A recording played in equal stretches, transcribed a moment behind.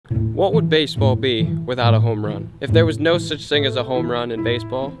What would baseball be without a home run? If there was no such thing as a home run in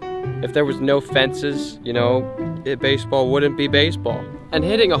baseball, if there was no fences, you know, baseball wouldn't be baseball. And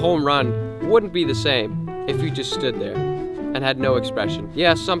hitting a home run wouldn't be the same if you just stood there and had no expression.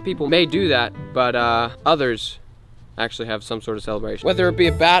 Yeah, some people may do that, but others actually have some sort of celebration. Whether it be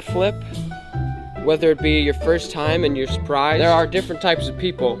a bat flip, whether it be your first time and you're surprised, there are different types of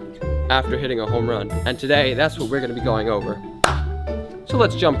people after hitting a home run. And today, that's what we're gonna be going over. So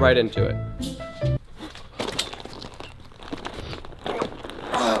let's jump right into it.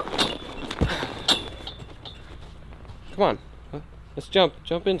 Come on, let's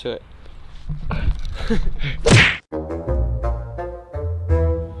jump into it.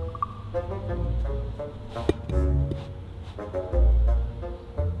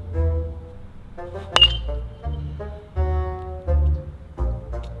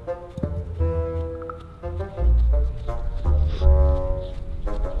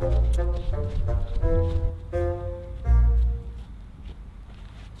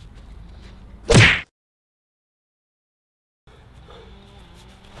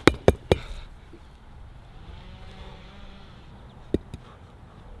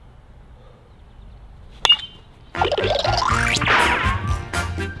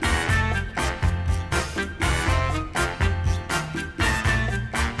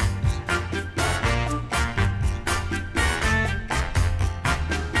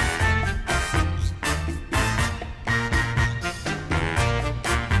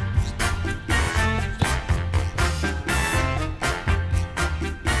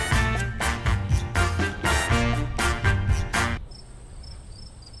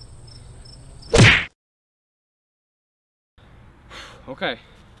 Okay,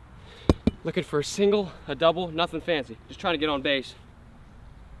 looking for a single, a double, nothing fancy. Just trying to get on base.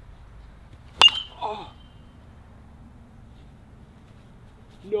 Oh.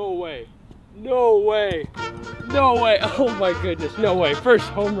 No way, no way, no way. Oh my goodness, no way. First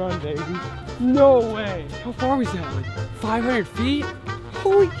home run, baby. No way. How far was that? Like 500 feet?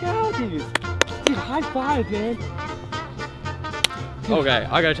 Holy cow, dude. Dude, high five, man. Okay,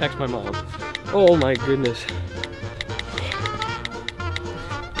 I gotta text my mom. Oh my goodness.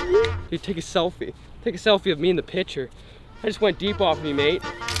 Dude, take a selfie. Take a selfie of me in the picture. I just went deep off me, mate.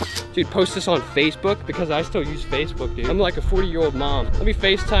 Dude, post this on Facebook because I still use Facebook, dude. I'm like a 40-year-old mom. Let me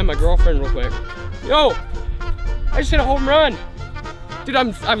FaceTime my girlfriend real quick. Yo, I just hit a home run. Dude,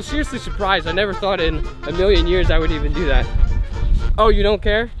 I'm seriously surprised. I never thought in a million years I would even do that. Oh, you don't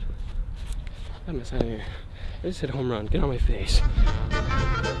care? I'm out of here. I just hit a home run. Get on my face.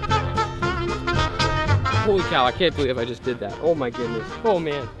 Holy cow, I can't believe I just did that. Oh my goodness. Oh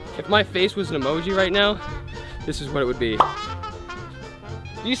man. If my face was an emoji right now, this is what it would be.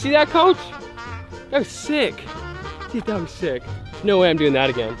 Do you see that, coach? That was sick. Dude, that was sick. No way I'm doing that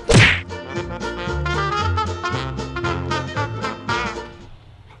again.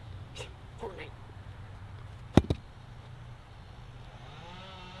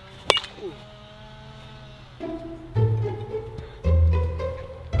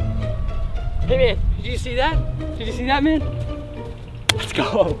 Hey man, did you see that? Did you see that, man? Let's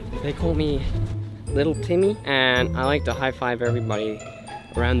go. They call me Little Timmy, and I like to high five everybody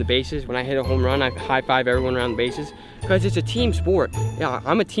around the bases. When I hit a home run, I high five everyone around the bases because it's a team sport. Yeah,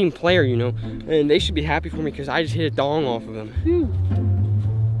 I'm a team player, you know, and they should be happy for me because I just hit a dong off of them. Dude.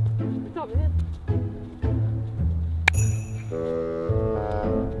 What's up, man?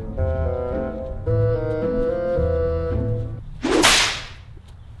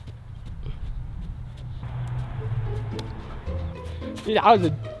 Dude, that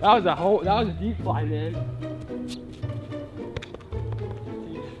was a deep fly, man.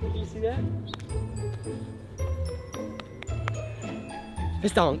 Did you see that?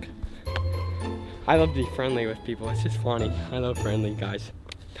 It's donk. I love to be friendly with people. It's just funny. I love friendly guys.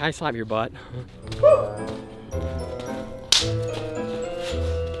 Can I slap your butt?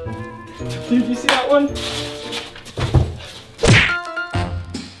 Dude, you see that one?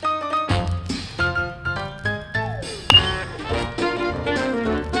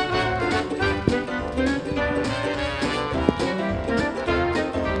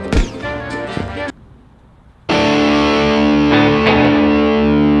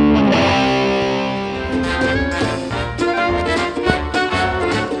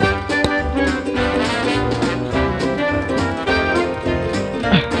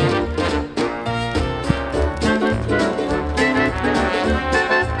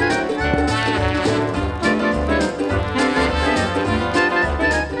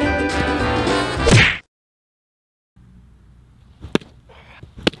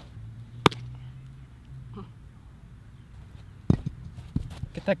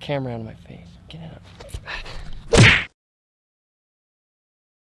 that camera out of my face. Get out.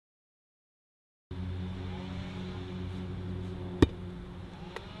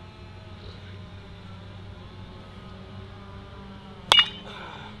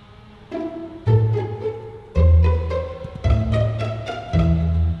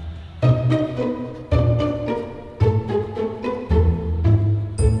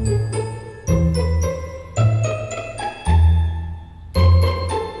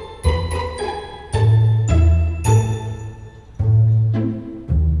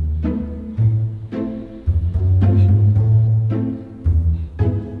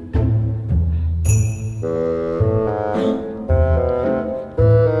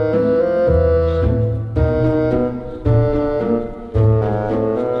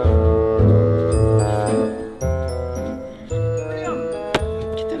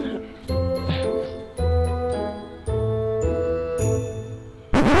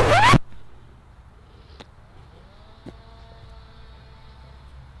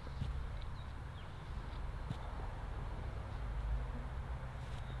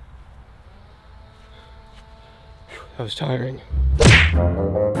 That was tiring.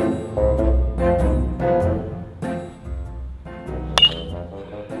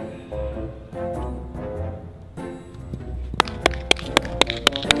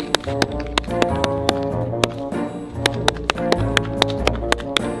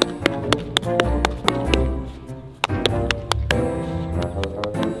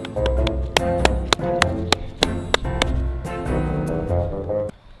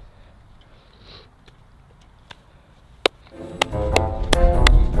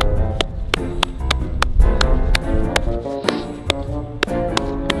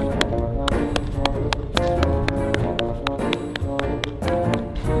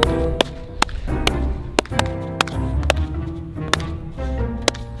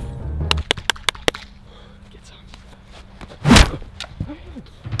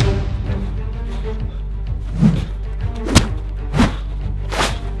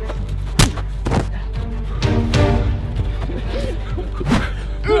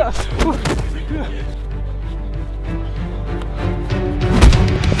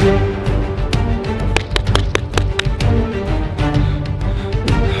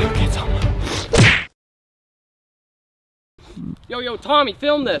 Yo, Tommy,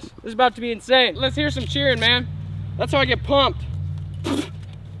 film this. This is about to be insane. Let's hear some cheering, man. That's how I get pumped.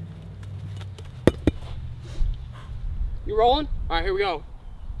 You rolling? All right, here we go.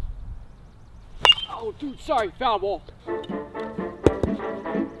 Oh, dude, sorry, foul ball.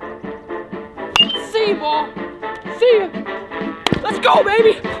 See you, ball. See ya. Let's go,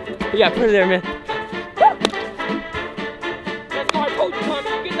 baby. Yeah, put it there, man. Let's go. I told you, Tommy.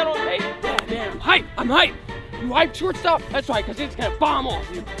 You get that on tape? Yeah, man, I'm hyped. I'm hyped. You hyped shortstop? That's right, because it's gonna bomb off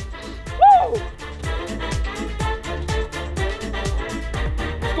you. Woo!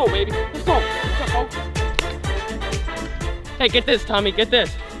 Let's go, baby. Let's go. Let's go. Hey, get this, Tommy. Get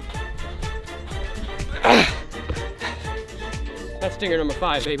this. That's stinger number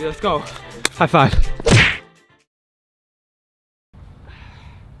 5, baby. Let's go. High five.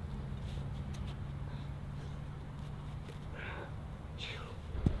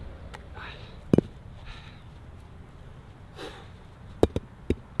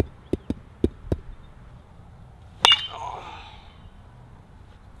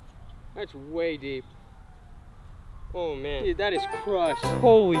 That's way deep. Oh man, dude, that is crushed.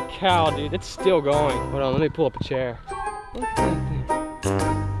 Holy cow, dude, it's still going. Hold on, let me pull up a chair. Look at that thing.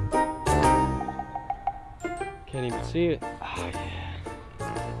 Can't even see it. Oh yeah.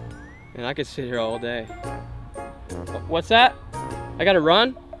 Man, I could sit here all day. What's that? I gotta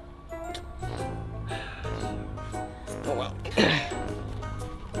run? Oh well.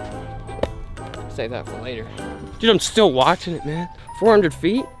 Save that for later. Dude, I'm still watching it, man. 400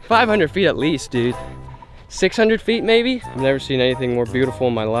 feet? 500 feet at least, dude. 600 feet maybe? I've never seen anything more beautiful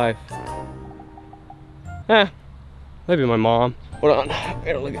in my life. Maybe my mom. Hold on, I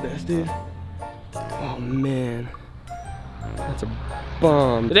gotta look at this, dude. Oh man, that's a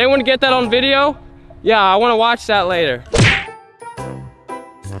bomb. Did anyone get that on video? Yeah, I wanna watch that later.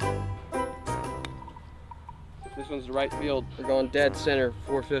 This one's the right field. We're going dead center,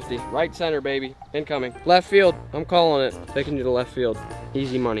 450. Right center, baby, incoming. Left field, I'm calling it. Taking you to left field,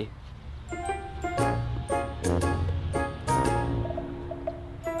 easy money.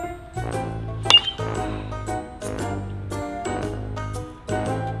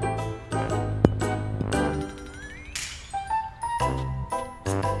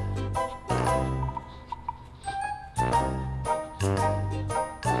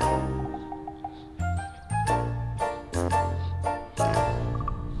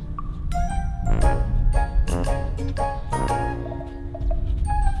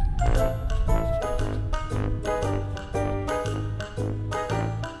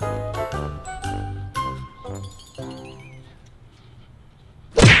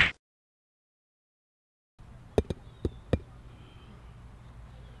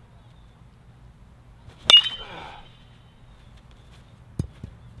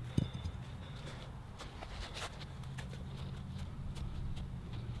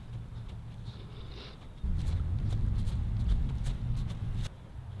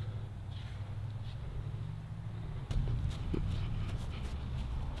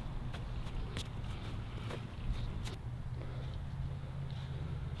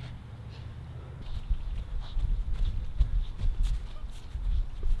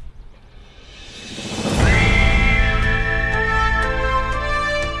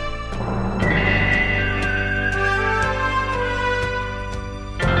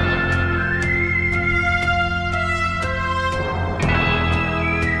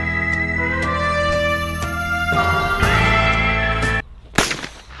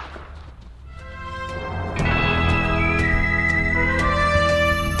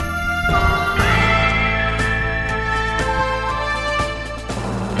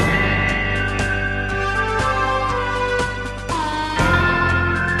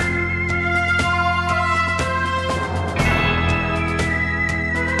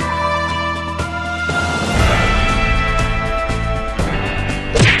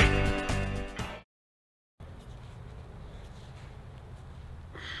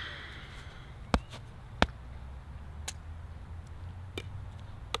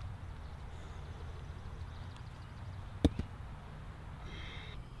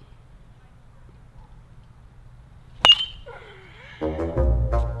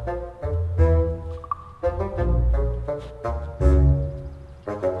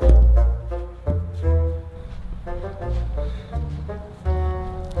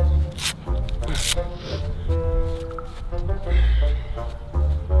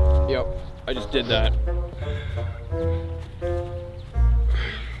 I just did that.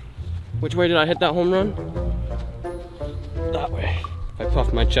 Which way did I hit that home run? That way. If I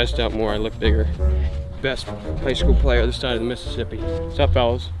puff my chest out more, I look bigger. Best high school player this side of the Mississippi. What's up,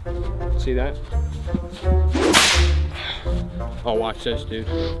 fellas? See that? Oh, watch this, dude.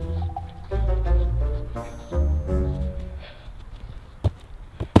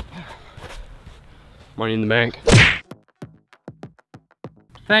 Money in the bank.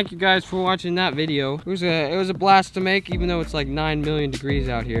 Thank you guys for watching that video. It was a blast to make, even though it's like 9 million degrees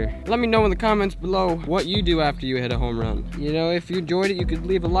out here. Let me know in the comments below what you do after you hit a home run. You know, if you enjoyed it, you could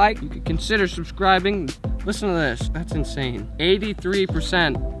leave a like. You could consider subscribing. Listen to this. That's insane.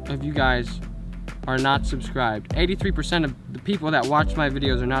 83% of you guys are not subscribed. 83% of the people that watch my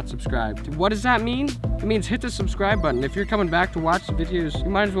videos are not subscribed. What does that mean? It means hit the subscribe button. If you're coming back to watch the videos, you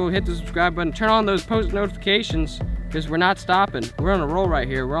might as well hit the subscribe button. Turn on those post notifications, because we're not stopping. We're on a roll right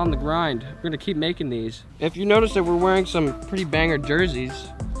here. We're on the grind. We're gonna keep making these. If you notice that we're wearing some pretty banger jerseys,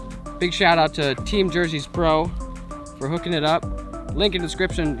 big shout out to Team Jerseys Pro for hooking it up. Link in the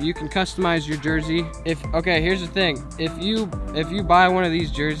description. You can customize your jersey. Okay, here's the thing. If you buy one of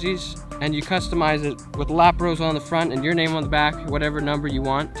these jerseys and you customize it with Lapp Bros on the front and your name on the back, whatever number you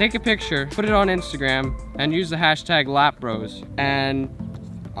want, take a picture, put it on Instagram, and use the hashtag Lapp Bros. And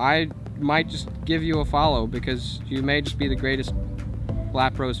I might just give you a follow, because you may just be the greatest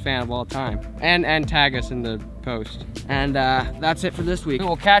Lapp Bros fan of all time. And tag us in the post. And that's it for this week.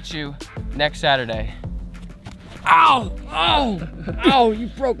 We'll catch you next Saturday. Ow! Oh! Ow! You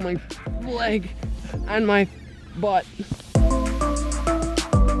broke my leg and my butt.